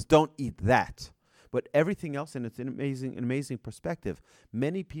command was don't eat that. But everything else, and it's an amazing perspective.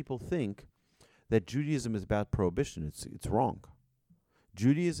 Many people think that Judaism is about prohibition. It's wrong.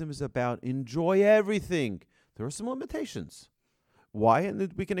 Judaism is about enjoy everything. There are some limitations. Why?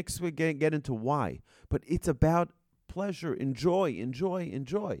 And we can get into why. But it's about pleasure. Enjoy.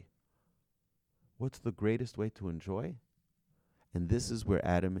 What's the greatest way to enjoy? And this is where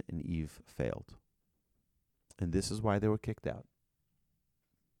Adam and Eve failed. And this is why they were kicked out.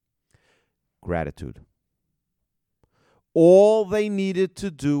 Gratitude. All they needed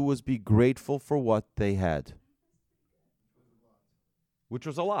to do was be grateful for what they had. Which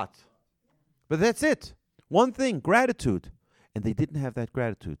was a lot. But that's it. One thing, gratitude. And they didn't have that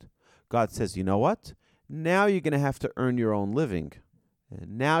gratitude. God says, you know what? Now you're going to have to earn your own living.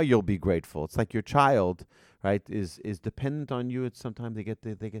 And now you'll be grateful. It's like your child, right, is dependent on you. It's sometimes they get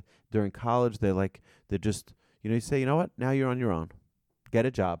during college, they're just, you say, you know what? Now you're on your own. Get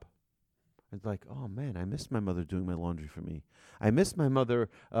a job. It's like, oh man, I miss my mother doing my laundry for me. I miss my mother,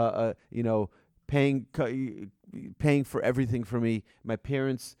 paying for everything for me. My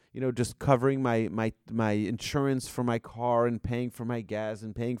parents, just covering my insurance for my car and paying for my gas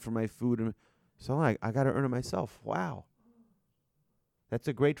and paying for my food. And so I got to earn it myself. Wow. That's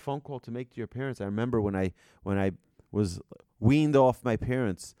a great phone call to make to your parents. I remember when I was weaned off my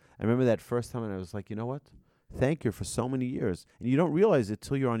parents, I remember that first time and I was like, you know what? Thank you for so many years. And you don't realize it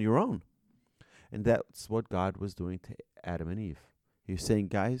till you're on your own. And that's what God was doing to Adam and Eve. He was saying,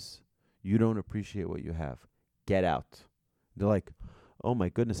 guys, you don't appreciate what you have. Get out. They're like, oh my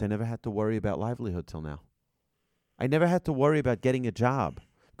goodness, I never had to worry about livelihood till now. I never had to worry about getting a job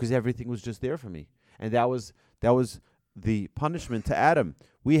because everything was just there for me. And that was the punishment to Adam.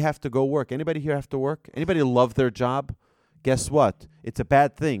 We have to go work. Anybody here have to work? Anybody love their job? Guess what? It's a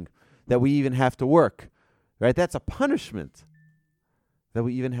bad thing that we even have to work. Right? That's a punishment that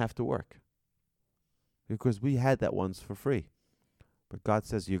we even have to work. Because we had that once for free. But God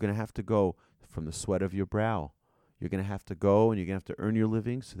says you're going to have to go from the sweat of your brow. You're going to have to go and you're going to have to earn your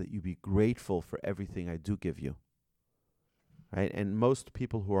living so that you be grateful for everything I do give you. Right? And most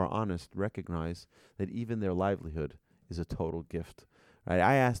people who are honest recognize that even their livelihood is a total gift. Right?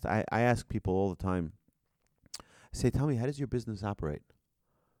 I ask people all the time, I say, tell me, how does your business operate?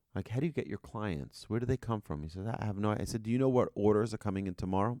 Like, how do you get your clients? Where do they come from? He says, I have no idea. I said, do you know what orders are coming in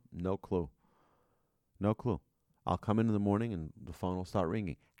tomorrow? No clue. No clue. I'll come in the morning and the phone will start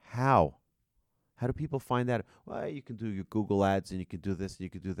ringing. How? How do people find that? Well, you can do your Google ads and you can do this and you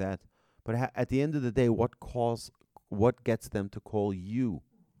can do that. But at the end of the day, what gets them to call you?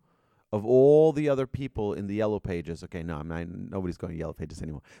 Of all the other people in the Yellow Pages, okay, no, nobody's going to Yellow Pages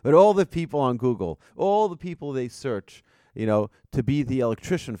anymore. But all the people on Google, all the people they search, to be the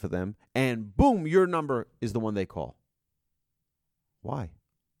electrician for them, and boom, your number is the one they call. Why?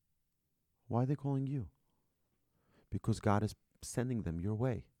 Why are they calling you? Because God is sending them your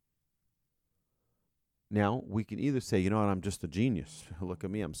way. Now, we can either say, you know what, I'm just a genius. Look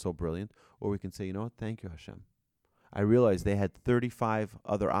at me, I'm so brilliant. Or we can say, you know what, thank you, Hashem. I realized they had 35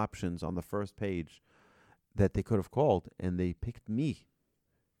 other options on the first page that they could have called, and they picked me.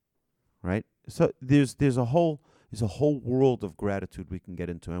 Right? So there's a whole world of gratitude we can get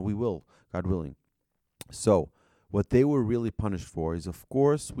into, and we will, God willing. So what they were really punished for is, of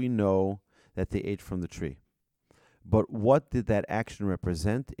course, we know that they ate from the tree. But what did that action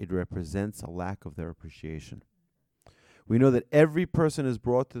represent? It represents a lack of their appreciation. We know that every person is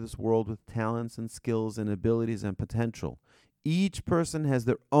brought to this world with talents and skills and abilities and potential. Each person has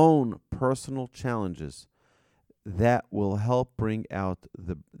their own personal challenges that will help bring out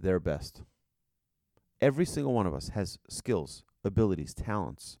their best. Every single one of us has skills, abilities,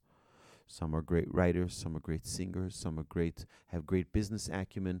 talents. Some are great writers, some are great singers, some are have great business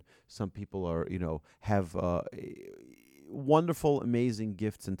acumen. Some people are, have wonderful, amazing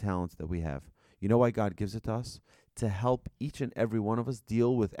gifts and talents that we have. You know why God gives it to us? To help each and every one of us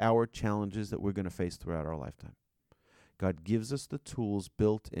deal with our challenges that we're going to face throughout our lifetime. God gives us the tools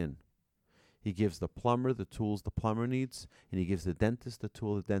built in. He gives the plumber the tools the plumber needs, and he gives the dentist the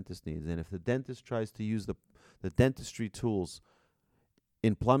tool the dentist needs. And if the dentist tries to use the dentistry tools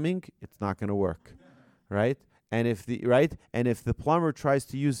in plumbing, it's not going to work, right? And if the plumber tries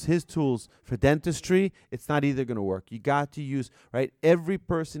to use his tools for dentistry, it's not either going to work. You got to use, right? Every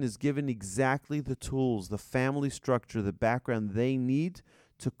person is given exactly the tools, the family structure, the background they need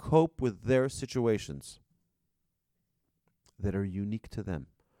to cope with their situations that are unique to them.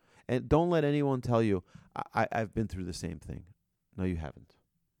 And don't let anyone tell you, I've been through the same thing. No, you haven't,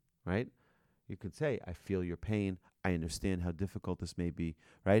 right? You could say, I feel your pain. I understand how difficult this may be,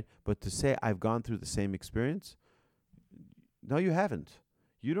 right? But to say I've gone through the same experience, no, you haven't.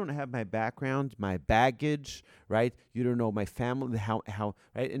 You don't have my background, my baggage, right? You don't know my family, how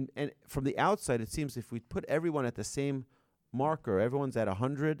right? And from the outside, it seems if we put everyone at the same marker, everyone's at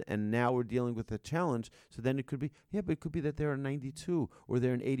 100, and now we're dealing with a challenge. So then it could be, but it could be that they're in 92, or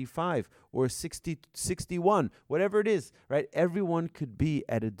they're in 85, or 60, 61, whatever it is, right? Everyone could be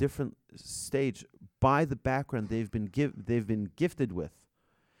at a different stage by the background they've been gifted with,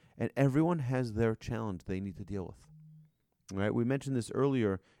 and everyone has their challenge they need to deal with. Right? We mentioned this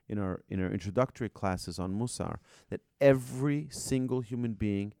earlier in our introductory classes on Musar, that every single human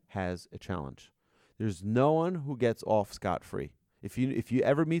being has a challenge. There's no one who gets off scot-free. If you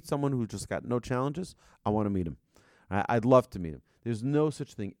ever meet someone who just got no challenges, I want to meet him. I'd love to meet him. There's no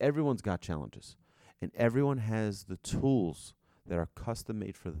such thing. Everyone's got challenges, and everyone has the tools that are custom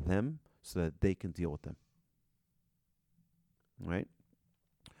made for them so that they can deal with them. Right?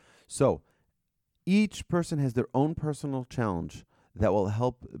 So each person has their own personal challenge that will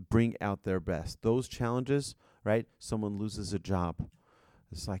help bring out their best. Those challenges, right? Someone loses a job.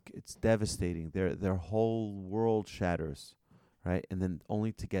 It's devastating. Their whole world shatters, right? And then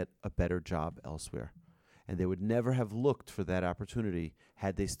only to get a better job elsewhere. And they would never have looked for that opportunity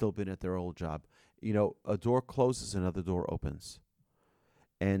had they still been at their old job. A door closes, another door opens.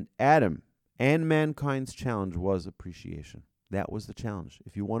 And Adam and mankind's challenge was appreciation. That was the challenge.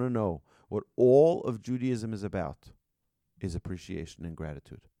 If you want to know what all of Judaism is about, is appreciation and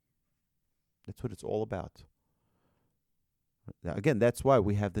gratitude. That's what it's all about. Now, again, that's why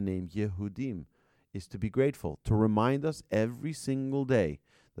we have the name Yehudim, is to be grateful, to remind us every single day.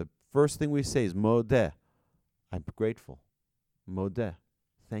 The first thing we say is Modeh. I'm grateful. Modeh.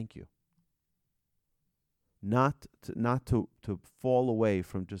 Thank you. Not to fall away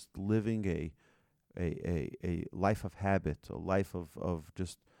from just living a life of habit, a life of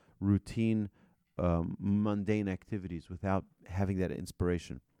just routine, mundane activities without having that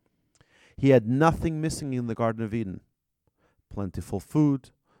inspiration. He had nothing missing in the Garden of Eden. Plentiful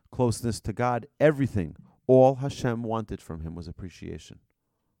food, closeness to God, everything. All Hashem wanted from him was appreciation.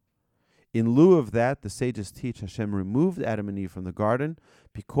 In lieu of that, the sages teach Hashem removed Adam and Eve from the garden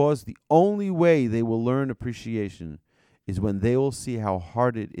because the only way they will learn appreciation is when they will see how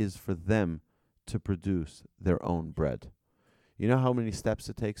hard it is for them to produce their own bread. You know how many steps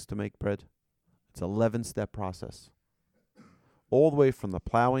it takes to make bread? It's an 11-step process. All the way from the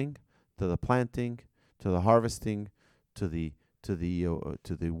plowing to the planting to the harvesting to the how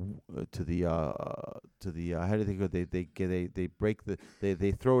do they go? They break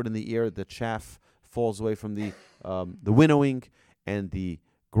they throw it in the air. The chaff falls away from the winnowing and the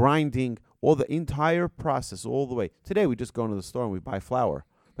grinding. All the entire process, all the way. Today we just go into the store and we buy flour.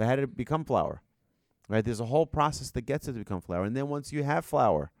 But how did it become flour? Right? There's a whole process that gets it to become flour. And then once you have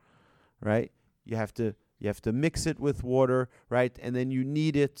flour, right, you have to mix it with water, right? And then you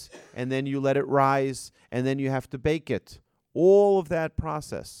knead it, and then you let it rise, and then you have to bake it. All of that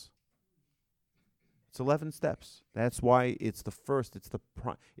process. It's 11 steps. That's why it's the first.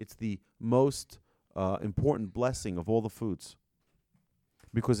 It's the most important blessing of all the foods,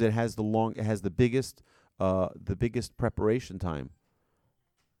 because it has the biggest preparation time.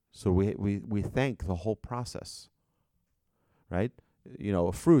 So we thank the whole process, right?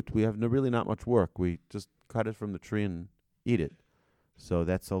 A fruit, we have really not much work. We just cut it from the tree and eat it. So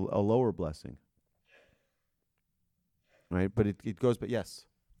that's a lower blessing. Right? But it goes, but yes.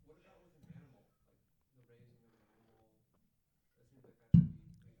 What about with an animal? Like the raising of an animal, that seems like that should be pretty elevated, but that's even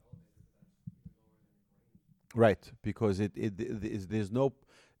lower than a grain. Right, because there's no,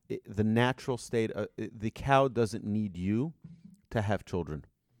 the natural state, the cow doesn't need you to have children,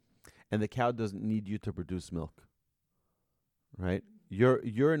 and the cow doesn't need you to produce milk. Right?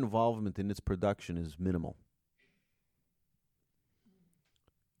 Your involvement in its production is minimal.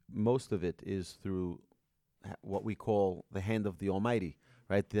 Most of it is through what we call the hand of the Almighty.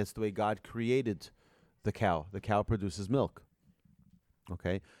 Right? That's the way God created the cow. The cow produces milk.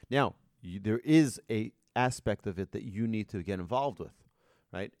 Okay? Now, there is a aspect of it that you need to get involved with.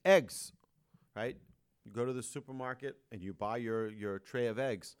 Right? Eggs. Right? You go to the supermarket and you buy your tray of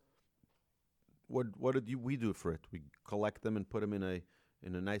eggs. What did we do for it? We collect them and put them in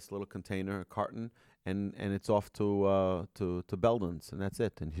a nice little container, a carton, and it's off to Belden's, and that's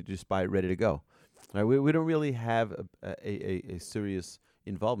it. And you just buy it ready to go. Right? We don't really have a serious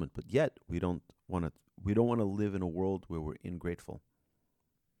involvement, but yet we don't want to live in a world where we're ingrateful.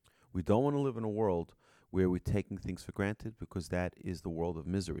 We don't want to live in a world where we're taking things for granted, because that is the world of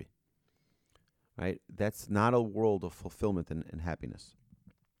misery. Right? That's not a world of fulfillment and happiness.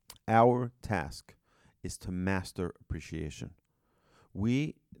 Our task is to master appreciation.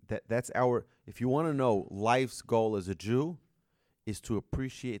 That's our, if you want to know life's goal as a Jew, is to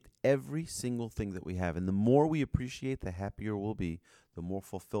appreciate every single thing that we have. And the more we appreciate, the happier we'll be, the more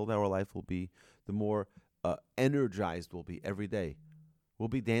fulfilled our life will be, the more energized we'll be every day. We'll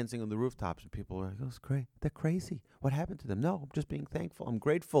be dancing on the rooftops and people are like, oh, it's great. They're crazy. What happened to them? No, I'm just being thankful. I'm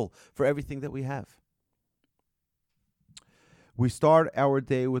grateful for everything that we have. We start our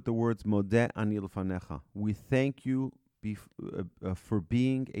day with the words Modeh ani lefanecha. We thank you for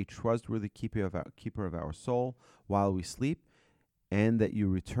being a trustworthy keeper of our soul while we sleep, and that you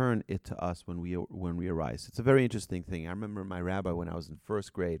return it to us when we arise. It's a very interesting thing. I remember my rabbi when I was in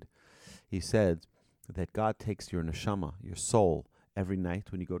first grade. He said that God takes your neshama, your soul, every night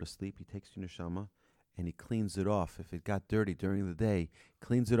when you go to sleep. He takes your neshama and he cleans it off. If it got dirty during the day,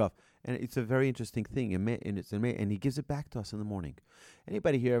 cleans it off. And it's a very interesting thing. And he gives it back to us in the morning.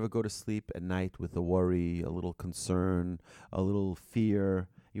 Anybody here ever go to sleep at night with a worry, a little concern, a little fear?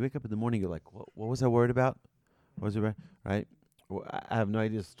 You wake up in the morning, you're like, what was I worried about? What was it, right? Well, I have no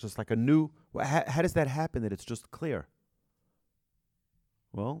idea. It's just like a new... How does that happen that it's just clear?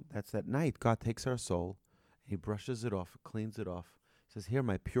 Well, that's at night. God takes our soul, he brushes it off, cleans it off. He says, here,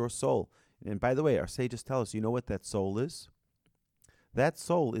 my pure soul. And by the way, our sages tell us, you know what that soul is? That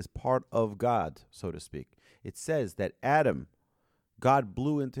soul is part of God, so to speak. It says that Adam, God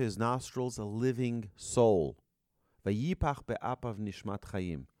blew into his nostrils a living soul. Vayipach be'apav nishmat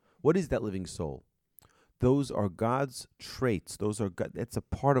chayim. What is that living soul? Those are God's traits. It's a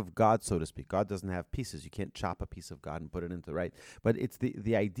part of God, so to speak. God doesn't have pieces. You can't chop a piece of God and put it into right. But it's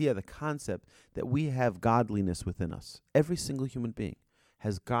the idea, the concept that we have godliness within us. Every single human being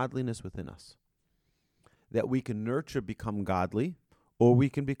has godliness within us. That we can nurture, become godly, or we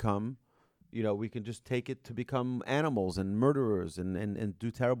can become, we can just take it to become animals and murderers and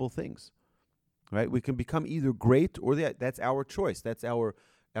do terrible things. Right? We can become either great or that's our choice. That's our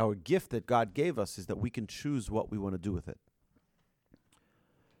gift that God gave us, is that we can choose what we want to do with it.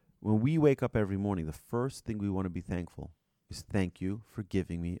 When we wake up every morning, the first thing we want to be thankful is, thank you for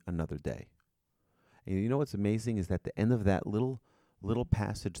giving me another day. And you know what's amazing is that at the end of that little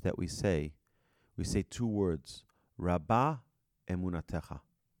passage that we say two words, Rabbah emunatecha.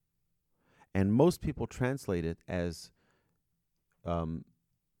 And most people translate it as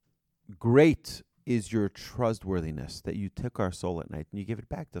great is your trustworthiness, that you took our soul at night and you give it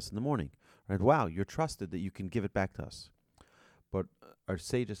back to us in the morning. Right? Wow, you're trusted that you can give it back to us. But our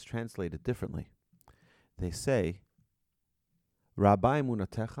sages translate it differently. They say, Rabbi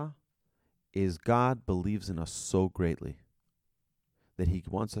Munatecha is God believes in us so greatly that he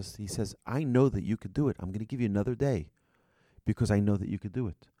wants us, he says, I know that you could do it. I'm going to give you another day because I know that you could do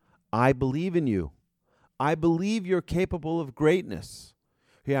it. I believe in you. I believe you're capable of greatness.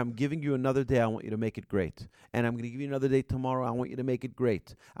 Here, I'm giving you another day. I want you to make it great. And I'm going to give you another day tomorrow. I want you to make it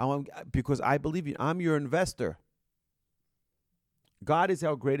great. Because I believe you. I'm your investor. God is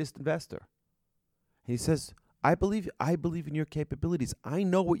our greatest investor. He says, I believe in your capabilities. I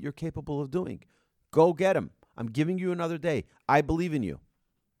know what you're capable of doing. Go get him. I'm giving you another day. I believe in you.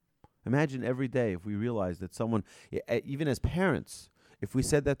 Imagine every day if we realize that someone, even as parents, if we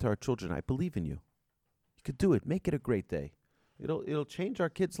said that to our children, I believe in you. You could do it. Make it a great day. It'll change our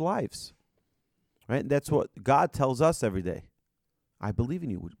kids' lives. Right? And that's what God tells us every day. I believe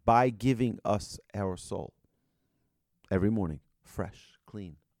in you by giving us our soul. Every morning. Fresh,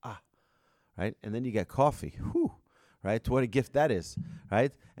 clean. Right? And then you get coffee. Whew. Right? What a gift that is.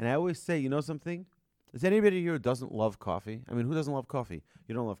 Right? And I always say, you know something? Is anybody here who doesn't love coffee? I mean, who doesn't love coffee?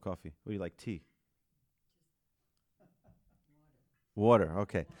 You don't love coffie. What do you like? Tea. Water.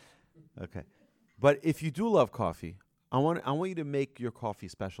 Okay. Okay. But if you do love coffee, I want you to make your coffee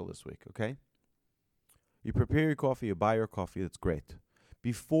special this week, okay? You prepare your coffee, you buy your coffee, that's great.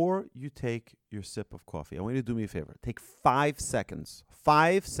 Before you take your sip of coffee, I want you to do me a favor. Take 5 seconds.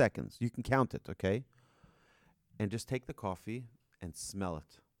 5 seconds. You can count it, okay? And just take the coffee and smell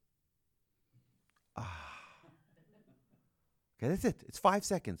it. Ah. Okay, that's it. It's 5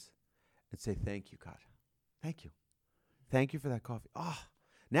 seconds. And say, thank you, God. Thank you. Thank you for that coffee. Ah.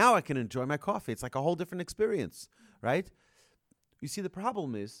 Now I can enjoy my coffee. It's like a whole different experience, right? You see, the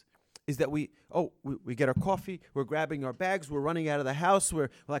problem is that we get our coffee, we're grabbing our bags, we're running out of the house, we're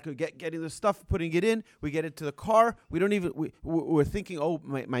like getting the stuff, putting it in, we get into the car, we're thinking, oh,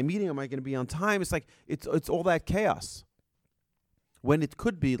 my meeting, am I going to be on time? It's like, it's all that chaos. When it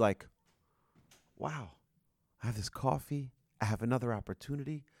could be like, wow, I have this coffee, I have another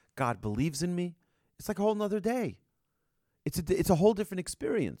opportunity, God believes in me. It's like a whole nother day. It's a whole different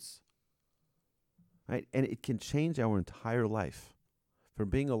experience, right? And it can change our entire life. From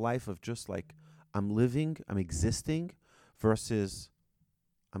being a life of just like, I'm living, I'm existing, versus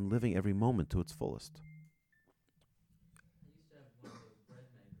I'm living every moment to its fullest. I used to have one of those bread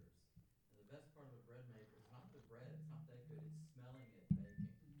makers. And the best part of a bread maker is not the bread. It's not that good. It's smelling it baking.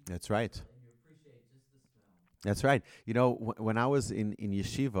 That's right. And you appreciate just the smell. That's right. You know, when I was in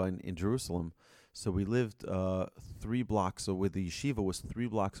yeshiva in Jerusalem, so we lived 3 blocks away. The yeshiva was 3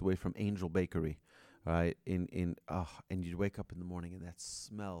 blocks away from Angel Bakery. Right, and you'd wake up in the morning and that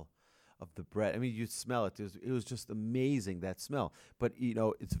smell of the bread. I mean, you'd smell it. It was just amazing, that smell. But you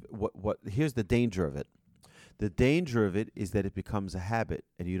know, it's what. Here's the danger of it. The danger of it is that it becomes a habit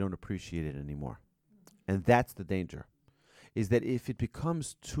and you don't appreciate it anymore. And that's the danger. Is that if it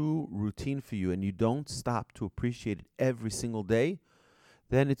becomes too routine for you and you don't stop to appreciate it every single day,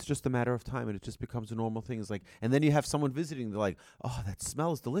 then it's just a matter of time and it just becomes a normal thing. It's like, and then you have someone visiting, they're like, oh, that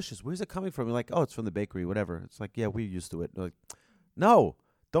smell is delicious. Where's it coming from? You're like, oh, it's from the bakery, whatever. It's like, yeah, we're used to it. They're like, no,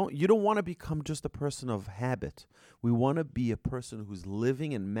 you don't want to become just a person of habit. We want to be a person who's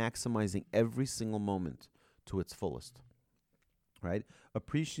living and maximizing every single moment to its fullest. Right?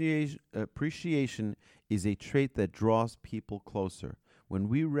 Appreciation is a trait that draws people closer. When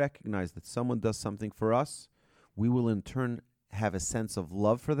we recognize that someone does something for us, we will in turn have a sense of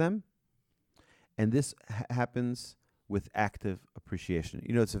love for them, and this happens with active appreciation.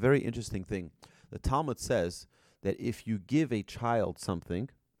 You know, it's a very interesting thing. The Talmud says that if you give a child something,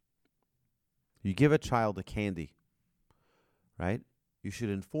 you give a child a candy, right? You should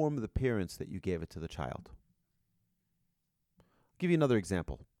inform the parents that you gave it to the child. I'll give you another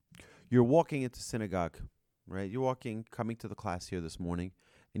example. You're walking into synagogue, right? You're coming to the class here this morning,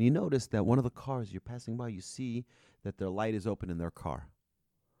 and you notice that one of the cars you're passing by, you see that their light is open in their car.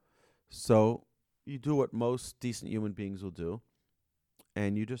 So you do what most decent human beings will do,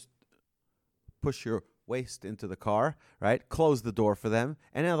 and you just push your waist into the car, right? Close the door for them,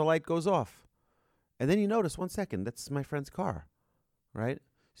 and now the light goes off. And then you notice, 1 second, that's my friend's car, right?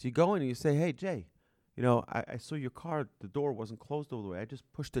 So you go in and you say, hey, Jay, you know, I saw your car, the door wasn't closed all the way. I just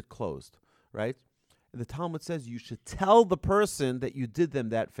pushed it closed, right? And the Talmud says you should tell the person that you did them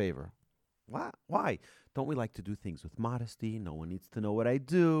that favor. Why? Don't we like to do things with modesty? No one needs to know what I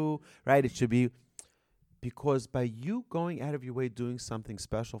do, right? It should be because by you going out of your way doing something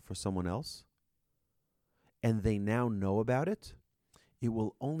special for someone else, and they now know about it, it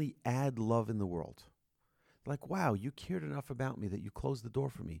will only add love in the world. Like, wow, you cared enough about me that you closed the door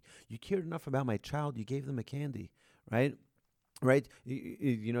for me. You cared enough about my child, you gave them a candy, right? Right?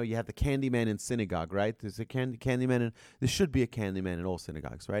 You know, you have the candy man in synagogue, right? There's a candy man, and there should be a candy man in all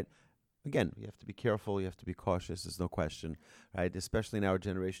synagogues, right? Again, you have to be careful, you have to be cautious, there's no question, right? Especially in our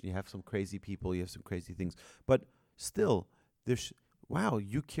generation, you have some crazy people, you have some crazy things. But still, wow,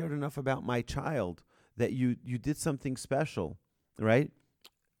 you cared enough about my child that you did something special, right?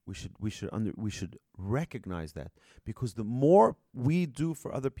 We should recognize that, because the more we do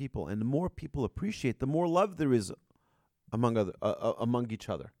for other people and the more people appreciate, the more love there is among each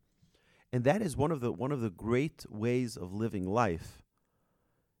other. And that is one of the great ways of living life,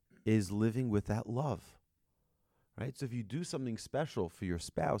 is living with that love, right? So if you do something special for your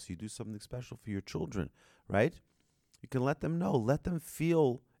spouse, you do something special for your children, right? You can let them know, let them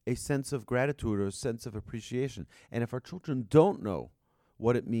feel a sense of gratitude or a sense of appreciation. And if our children don't know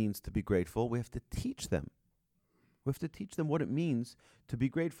what it means to be grateful, we have to teach them. We have to teach them what it means to be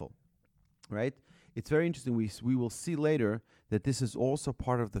grateful, right? It's very interesting. We will see later that this is also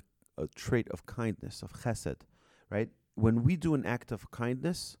part of the trait of kindness, of chesed, right? When we do an act of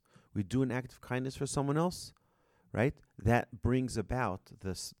kindness, for someone else, right? That brings about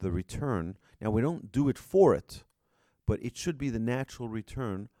the return. Now, we don't do it for it, but it should be the natural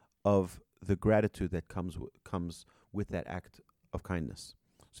return of the gratitude that comes with that act of kindness.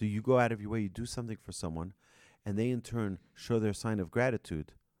 So you go out of your way, you do something for someone, and they in turn show their sign of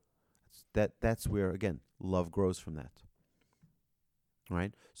gratitude. That's where, again, love grows from that. All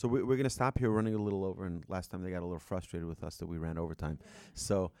right? So we're going to stop here. We're running a little over, and last time they got a little frustrated with us that we ran overtime.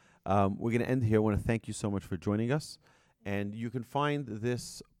 So we're going to end here. I want to thank you so much for joining us. And you can find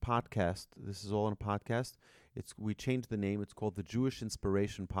this podcast. This is all in a podcast. We changed the name. It's called the Jewish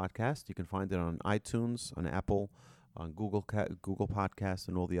Inspiration Podcast. You can find it on iTunes, on Apple, on Google Podcasts,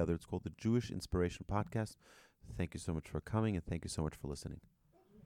 and all the other. It's called the Jewish Inspiration Podcast. Thank you so much for coming, and thank you so much for listening.